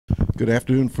Good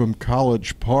afternoon from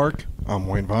College Park. I'm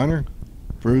Wayne Viener,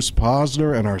 Bruce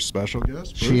Posner, and our special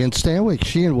guest, Sheehan Stanwick.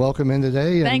 Sheehan, welcome in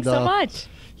today. Thanks so much.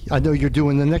 I know you're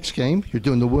doing the next game. You're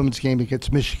doing the women's game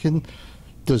against Michigan.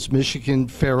 Does Michigan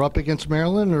fare up against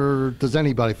Maryland, or does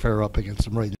anybody fare up against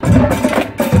them right now?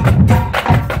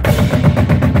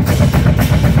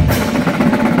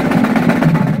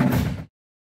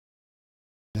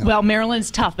 Well,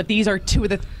 Maryland's tough, but these are two of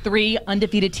the three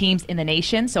undefeated teams in the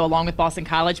nation. So along with Boston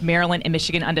College, Maryland and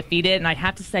Michigan undefeated. And I'd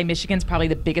have to say Michigan's probably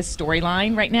the biggest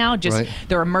storyline right now. Just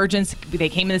their emergence. They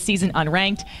came in the season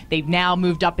unranked. They've now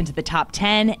moved up into the top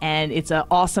 10, and it's an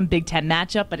awesome Big Ten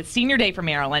matchup. But it's senior day for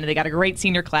Maryland, and they got a great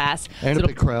senior class. And a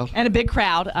big crowd. And a big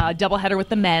crowd. Doubleheader with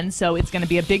the men. So it's going to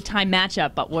be a big-time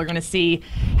matchup, but we're going to see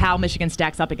how Michigan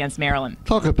stacks up against Maryland.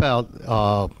 Talk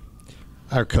about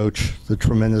our coach, the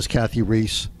tremendous Kathy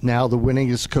Reese, now the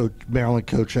winningest Maryland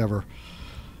coach ever.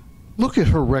 Look at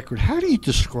her record. How do you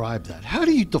describe that? How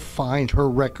do you define her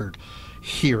record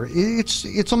here?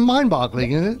 It's a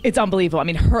mind-boggling, isn't it? It's unbelievable. I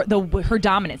mean, her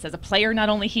dominance as a player, not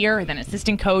only here, then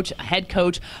assistant coach, a head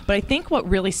coach. But I think what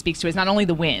really speaks to it is not only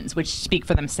the wins, which speak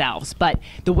for themselves, but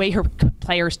the way her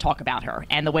players talk about her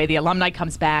and the way the alumni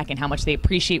comes back and how much they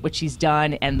appreciate what she's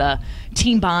done and the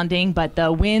team bonding. But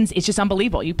the wins, it's just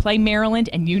unbelievable. You play Maryland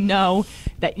and you know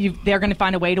that they're going to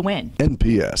find a way to win.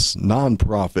 NPS,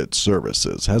 Nonprofit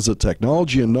Services, has the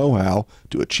technology and know-how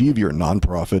to achieve your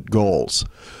nonprofit goals.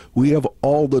 We have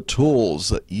all the tools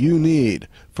that you need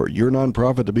for your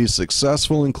nonprofit to be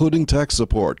successful, including tech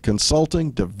support,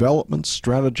 consulting, development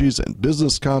strategies, and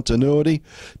business continuity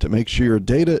to make sure your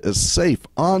data is safe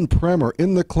on-prem or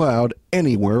in the cloud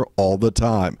anywhere all the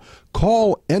time.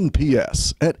 Call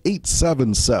NPS at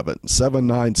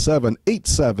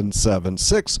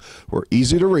 877-797-8776. We're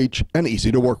easy to reach and easy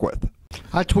to work with.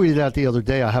 I tweeted out the other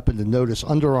day, I happened to notice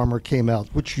Under Armour came out,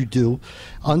 which you do.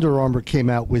 Under Armour came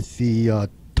out with the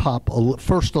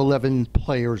first 11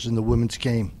 players in the women's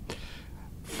game.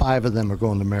 5 of them are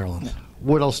going to Maryland.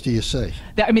 What else do you say?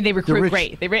 I mean, they recruit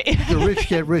great. The rich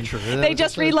get richer. They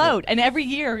just reload. And every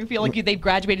year you feel like they've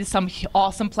graduated some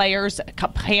awesome players, a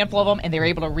handful of them, and they're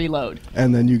able to reload.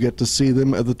 And then you get to see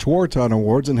them at the Tewaaraton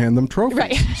Awards and hand them trophies.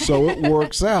 Right. So it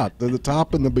works out. They're the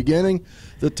top in the beginning,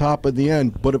 the top in the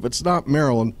end. But if it's not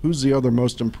Maryland, who's the other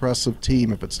most impressive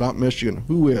team? If it's not Michigan,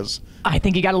 who is? I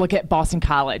think you got to look at Boston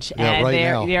College. Yeah, and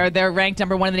right they're ranked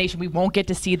number 1 in the nation. We won't get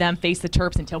to see them face the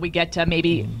Terps until we get to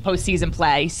maybe postseason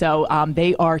play. So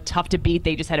they are tough to beat.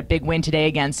 They just had a big win today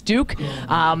against Duke.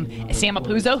 Sam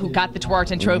Apuzzo, who got the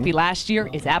Tewaaraton Trophy last year,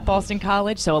 is at Boston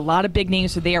College. So a lot of big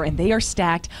names are there, and they are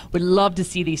stacked. Would love to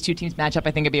see these two teams match up.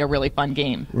 I think it'd be a really fun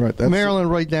game. Right. Maryland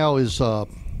right now is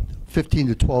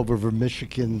 15-12 over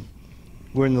Michigan.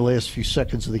 We're in the last few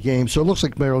seconds of the game, so it looks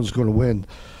like Maryland's going to win.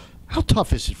 How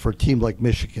tough is it for a team like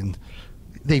Michigan?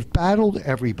 They've battled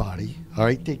everybody, all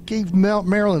right? They gave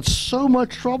Maryland so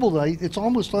much trouble tonight, it's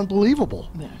almost unbelievable.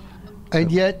 Yeah. And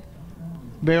yet,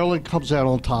 Maryland comes out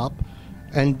on top.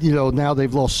 And, now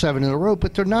they've lost 7 in a row,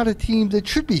 but they're not a team that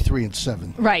should be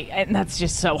 3-7. Right, and that's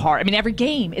just so hard. I mean, every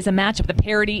game is a matchup. The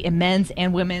parity in men's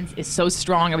and women's is so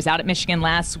strong. I was out at Michigan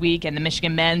last week, and the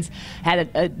Michigan men's had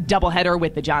a doubleheader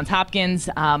with the Johns Hopkins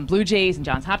Blue Jays, and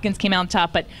Johns Hopkins came out on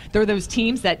top. But they're those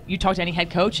teams that you talk to any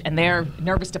head coach, and they're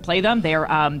nervous to play them.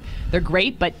 They're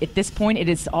great, but at this point, it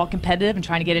is all competitive and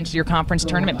trying to get into your conference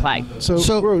tournament play.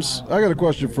 So Bruce, I got a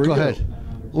question for you. Go ahead.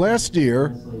 Last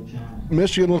year,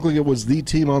 Michigan looked like it was the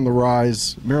team on the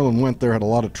rise. Maryland went there, had a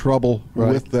lot of trouble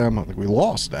with them. I think we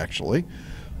lost, actually.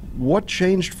 What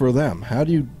changed for them? How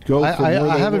do you go from where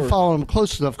I haven't were? followed them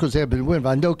close enough because they have been winning.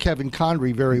 I know Kevin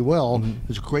Conry very well.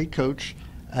 He's a great coach.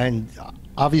 And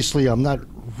obviously I'm not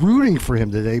rooting for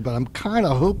him today, but I'm kind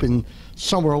of hoping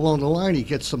somewhere along the line he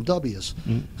gets some W's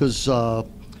because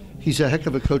he's a heck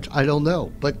of a coach. I don't know.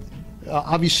 But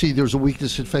obviously there's a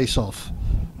weakness in face-off.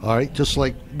 All right, just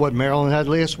like what Maryland had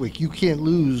last week. You can't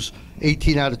lose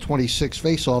 18 out of 26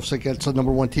 face-offs against a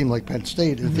number 1 team like Penn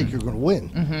State and think you're going to win.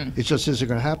 It just isn't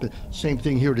going to happen. Same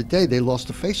thing here today. They lost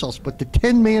the face-offs, but the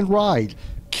 10-man ride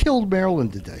killed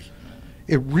Maryland today.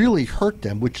 It really hurt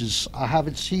them, which is, I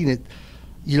haven't seen it,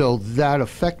 that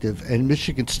effective, and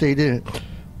Michigan stayed in it.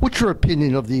 What's your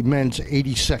opinion of the men's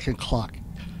 80-second clock?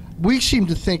 We seem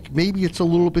to think maybe it's a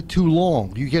little bit too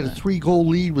long. You get a 3-goal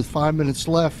lead with 5 minutes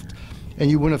left, and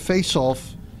you win a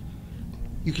face-off,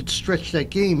 you could stretch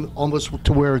that game almost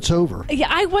to where it's over. Yeah,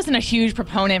 I wasn't a huge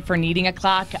proponent for needing a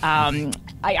clock. I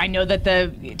know that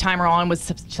the timer on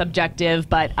was subjective,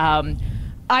 but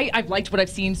I've liked what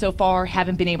I've seen so far.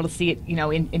 Haven't been able to see it,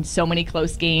 in so many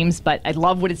close games, but I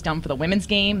love what it's done for the women's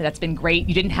game. That's been great.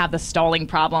 You didn't have the stalling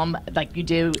problem like you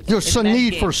do. There's some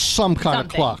need for some kind of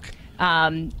clock.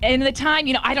 And the time,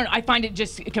 I find it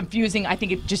just confusing. I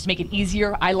think it just make it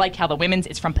easier. I like how the women's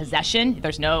is from possession.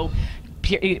 There's no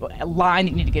line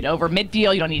that you need to get over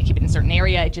midfield. You don't need to keep it in a certain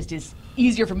area. It just is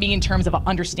easier for me in terms of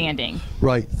understanding.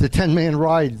 Right. The 10-man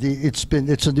ride, it's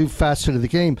a new facet of the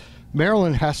game.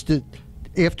 Maryland has to,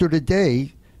 after the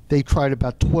day, they tried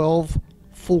about 12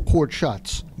 full court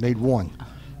shots, made one.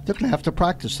 They're going to have to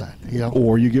practice that,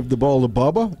 Or you give the ball to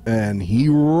Bubba, and he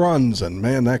runs, and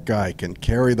man, that guy can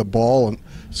carry the ball, and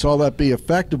saw that be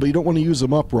effective, but you don't want to use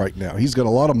him up right now. He's got a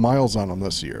lot of miles on him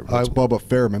this year. That's Bubba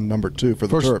Fairman, number 2 for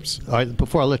the Terps. All right,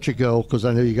 before I let you go, because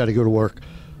I know you got to go to work,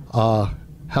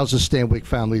 how's the Stanwick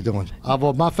family doing?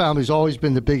 My family's always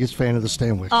been the biggest fan of the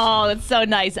Stanwicks. Oh, that's so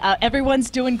nice. Everyone's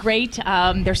doing great.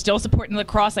 They're still supporting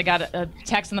lacrosse. I got a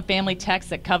text on the family text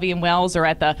that Covey and Wells are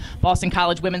at the Boston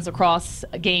College women's lacrosse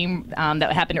game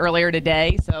that happened earlier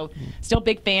today. So still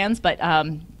big fans, but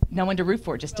no one to root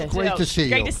for. Just great to see you.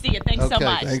 Great to see you. Thanks so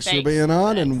much. Thanks for being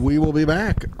on, and we will be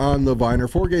back on the Viener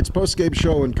Four Gates postgame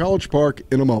show in College Park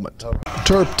in a moment.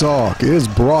 Terp Talk is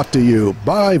brought to you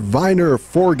by Viener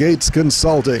Four Gates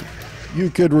Consulting. You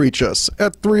could reach us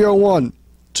at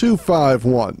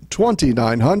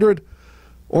 301-251-2900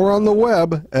 or on the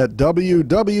web at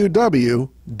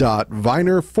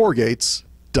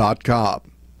www.vienerfourgates.com.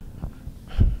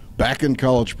 Back in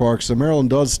College Park, so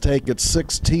Maryland does take it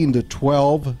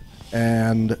 16-12,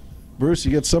 and Bruce,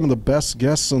 you get some of the best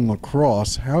guests in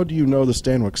lacrosse. How do you know the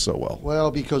Stanwicks so well?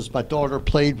 Well, because my daughter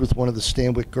played with one of the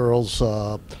Stanwick girls.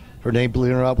 Her name,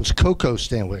 believe it or not, was Coco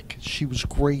Stanwick. She was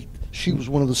great. She was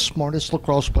one of the smartest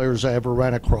lacrosse players I ever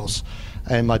ran across.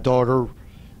 And my daughter,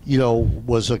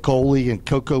 was a goalie, and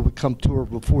Coco would come to her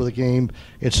before the game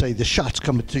and say, the shot's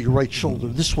coming to your right shoulder.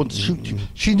 This one's shooting you.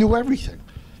 She knew everything.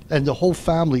 And the whole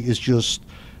family is just,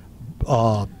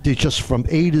 they're just from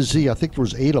A to Z. I think there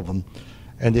was 8 of them.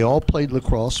 And they all played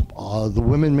lacrosse. The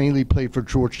women mainly played for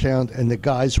Georgetown, and the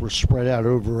guys were spread out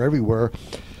over everywhere.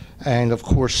 And of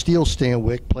course, Steele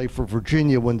Stanwick played for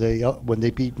Virginia when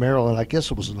they beat Maryland. I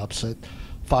guess it was an upset,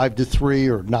 5-3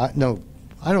 or not. No,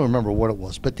 I don't remember what it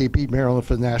was, but they beat Maryland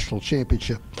for the national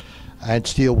championship. And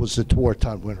Steele was the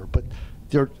Tewaaraton winner. But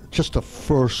they're just a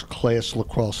first-class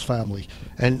lacrosse family.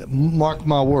 And mark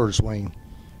my words, Wayne,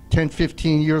 10,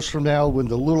 15 years from now, when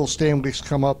the little Stanwicks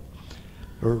come up,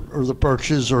 or the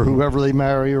Burches, or whoever they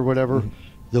marry or whatever,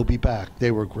 they'll be back.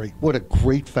 They were great. What a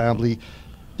great family.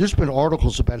 There's been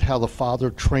articles about how the father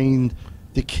trained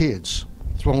the kids,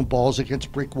 throwing balls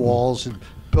against brick walls and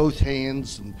both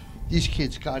hands. And these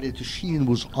kids got into. Sheehan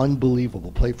was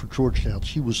unbelievable. Played for Georgetown.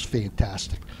 She was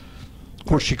fantastic. Of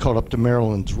course, she caught up to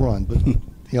Maryland's run, but who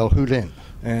then?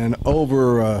 And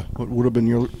over what would have been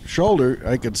your shoulder,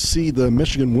 I could see the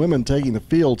Michigan women taking the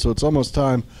field, so it's almost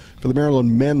time for the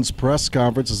Maryland men's press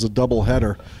conference as a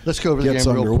doubleheader. Let's go over the game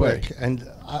real quick, and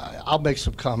I'll make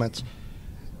some comments.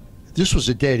 This was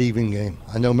a dead even game.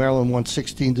 I know Maryland won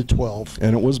 16-12.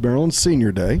 And it was Maryland's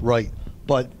senior day. Right,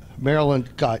 but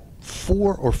Maryland got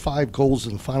 4 or 5 goals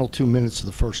in the final 2 minutes of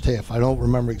the first half. I don't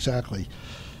remember exactly.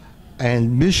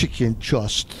 And Michigan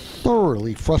just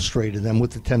thoroughly frustrated them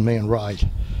with the 10-man ride.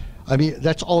 I mean,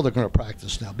 that's all they're going to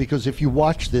practice now, because if you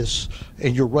watch this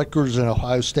and you're Rutgers and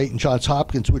Ohio State and Johns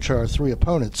Hopkins, which are our 3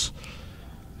 opponents,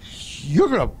 you're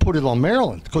going to put it on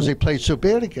Maryland because they played so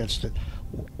bad against it.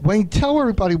 Wayne, tell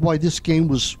everybody why this game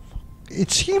was. It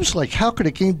seems like, how could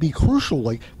a game be crucial?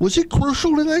 Like, was it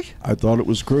crucial today? I thought it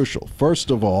was crucial.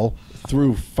 First of all,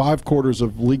 through 5 quarters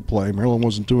of league play, Maryland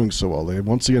wasn't doing so well. They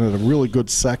once again had a really good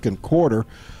second quarter,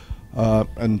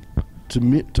 and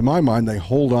to my mind, they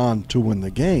hold on to win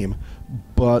the game.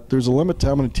 But there's a limit to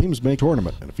how many teams make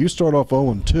tournament. And if you start off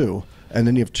 0-2, and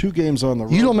then you have 2 games on the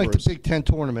road, you don't make the Big Ten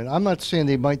tournament. I'm not saying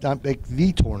they might not make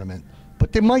the tournament,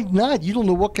 but they might not. You don't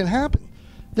know what can happen.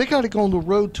 They got to go on the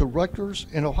road to Rutgers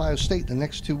and Ohio State the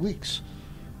next 2 weeks.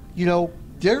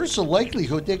 There's a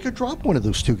likelihood they could drop one of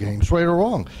those 2 games, right or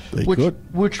wrong. They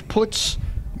could. Which puts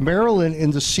Maryland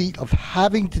in the seat of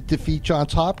having to defeat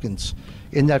Johns Hopkins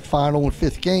in that final and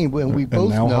 5th game. When we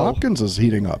both know Hopkins is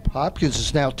heating up. Hopkins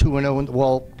is now 2-0.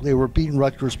 Well, they were beating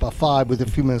Rutgers by 5 with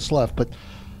a few minutes left, but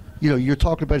you're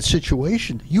talking about a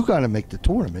situation. You got to make the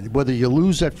tournament. Whether you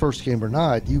lose that first game or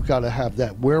not, you got to have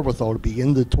that wherewithal to be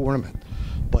in the tournament.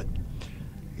 But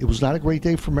it was not a great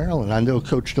day for Maryland. I know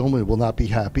Coach Dillman will not be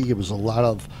happy. It was a lot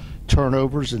of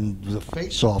turnovers, and the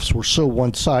face-offs were so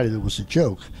one-sided it was a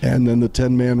joke. And then the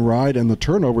 10-man ride and the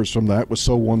turnovers from that was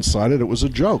so one-sided it was a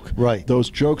joke. Right. Those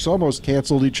jokes almost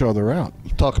canceled each other out.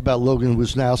 Talk about Logan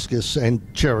Wisnauskas and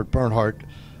Jared Bernhardt.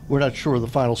 We're not sure of the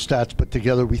final stats, but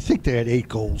together we think they had 8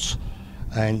 goals.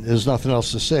 And there's nothing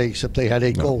else to say except they had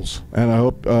 8 goals. And I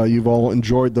hope you've all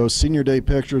enjoyed those Senior Day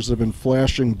pictures that have been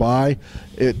flashing by.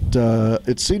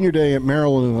 It's Senior Day at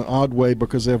Maryland in an odd way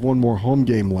because they have one more home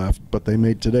game left, but they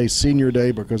made today Senior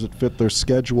Day because it fit their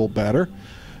schedule better.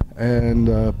 And,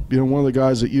 one of the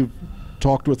guys that you've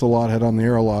talked with a lot, had on the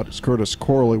air a lot, is Curtis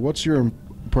Corley. What's your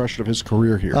impression of his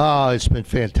career here? It's been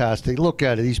fantastic. Look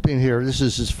at it. He's been here. This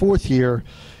is his 4th year.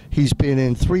 He's been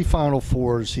in 3 Final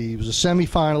Fours. He was a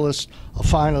semifinalist, a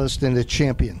finalist, and a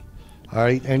champion. All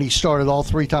right, and he started all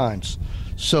 3 times.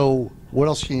 So what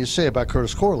else can you say about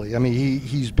Curtis Corley? I mean,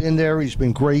 he's been there. He's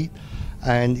been great,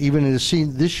 and even in the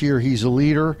scene this year, he's a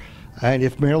leader. And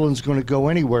if Maryland's going to go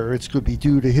anywhere, it's going to be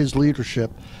due to his leadership.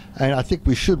 And I think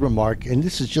we should remark, and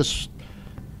this is just,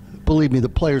 believe me, the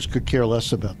players could care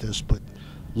less about this, but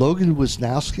Logan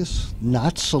Wisnauskas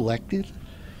not selected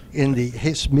in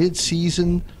his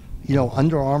mid-season.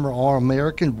 Under Armour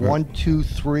All-American, 1, 2,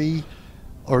 3,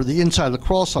 or the inside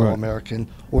lacrosse All-American,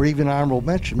 or even honorable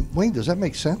mention. Wayne, does that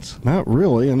make sense? Not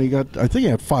really. And I think he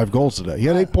had 5 goals today. He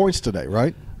had 8 points today,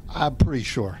 right? I'm pretty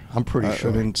sure. I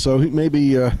mean, so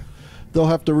maybe they'll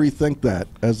have to rethink that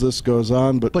as this goes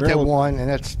on. But they won, and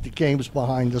the game's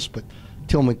behind us, but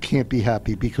Tillman can't be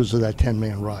happy because of that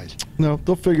 10-man ride. No,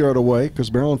 they'll figure out a way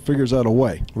because Maryland figures out a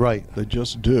way. Right. They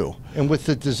just do. And with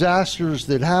the disasters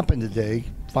that happened today,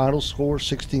 final score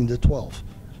 16-12.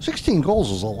 16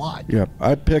 goals is a lot. Yeah,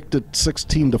 I picked it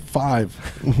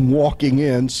 16-5 walking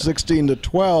in,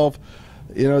 16-12.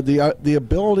 The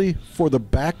ability for the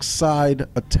backside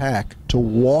attack to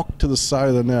walk to the side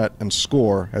of the net and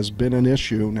score has been an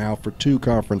issue now for 2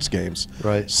 conference games.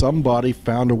 Right. Somebody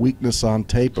found a weakness on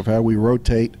tape of how we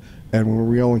rotate and when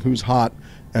we're yelling who's hot,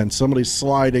 and somebody's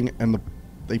sliding and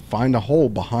they find a hole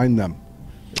behind them.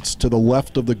 It's to the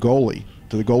left of the goalie,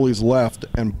 to the goalie's left,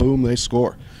 and boom, they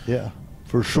score. Yeah,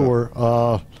 for sure.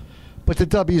 But the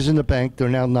W's in the bank. They're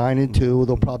now 9-2.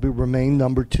 They'll probably remain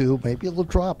number 2. Maybe it'll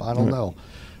drop. I don't know.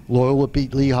 Loyola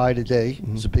beat Lehigh today.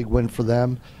 It's a big win for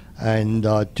them. And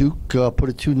Duke put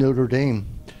it to Notre Dame.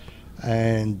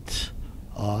 And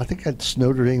I think that's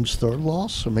Notre Dame's 3rd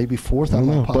loss, or maybe 4th. I'm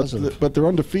not positive. But they're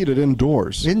undefeated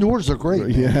indoors. Indoors are great.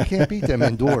 Yeah. You can't beat them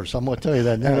indoors. I'm going to tell you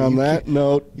that now. And on that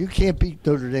note, you can't beat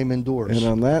Notre Dame indoors. And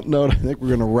on that note, I think we're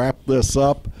going to wrap this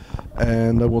up.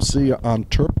 And we'll see you on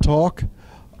TerpTalk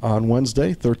on Wednesday,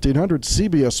 1300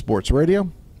 CBS Sports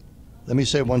Radio. Let me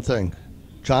say one thing.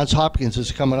 Johns Hopkins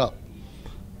is coming up,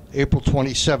 April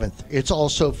 27th. It's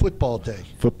also football day.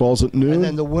 Football's at noon. And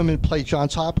then the women play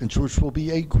Johns Hopkins, which will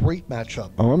be a great matchup.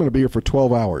 Oh, I'm going to be here for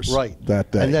 12 hours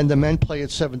that day. And then the men play at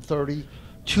 7:30.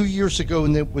 2 years ago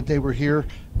when they were here,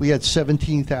 we had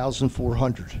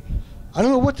 17,400. I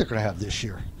don't know what they're going to have this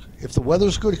year. If the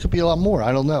weather's good, it could be a lot more.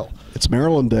 I don't know. It's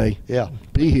Maryland Day. Yeah.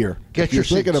 Be here. Get if your you're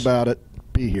thinking seats. about it,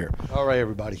 be here. All right,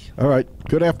 everybody. All right.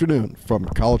 Good afternoon from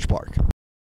College Park.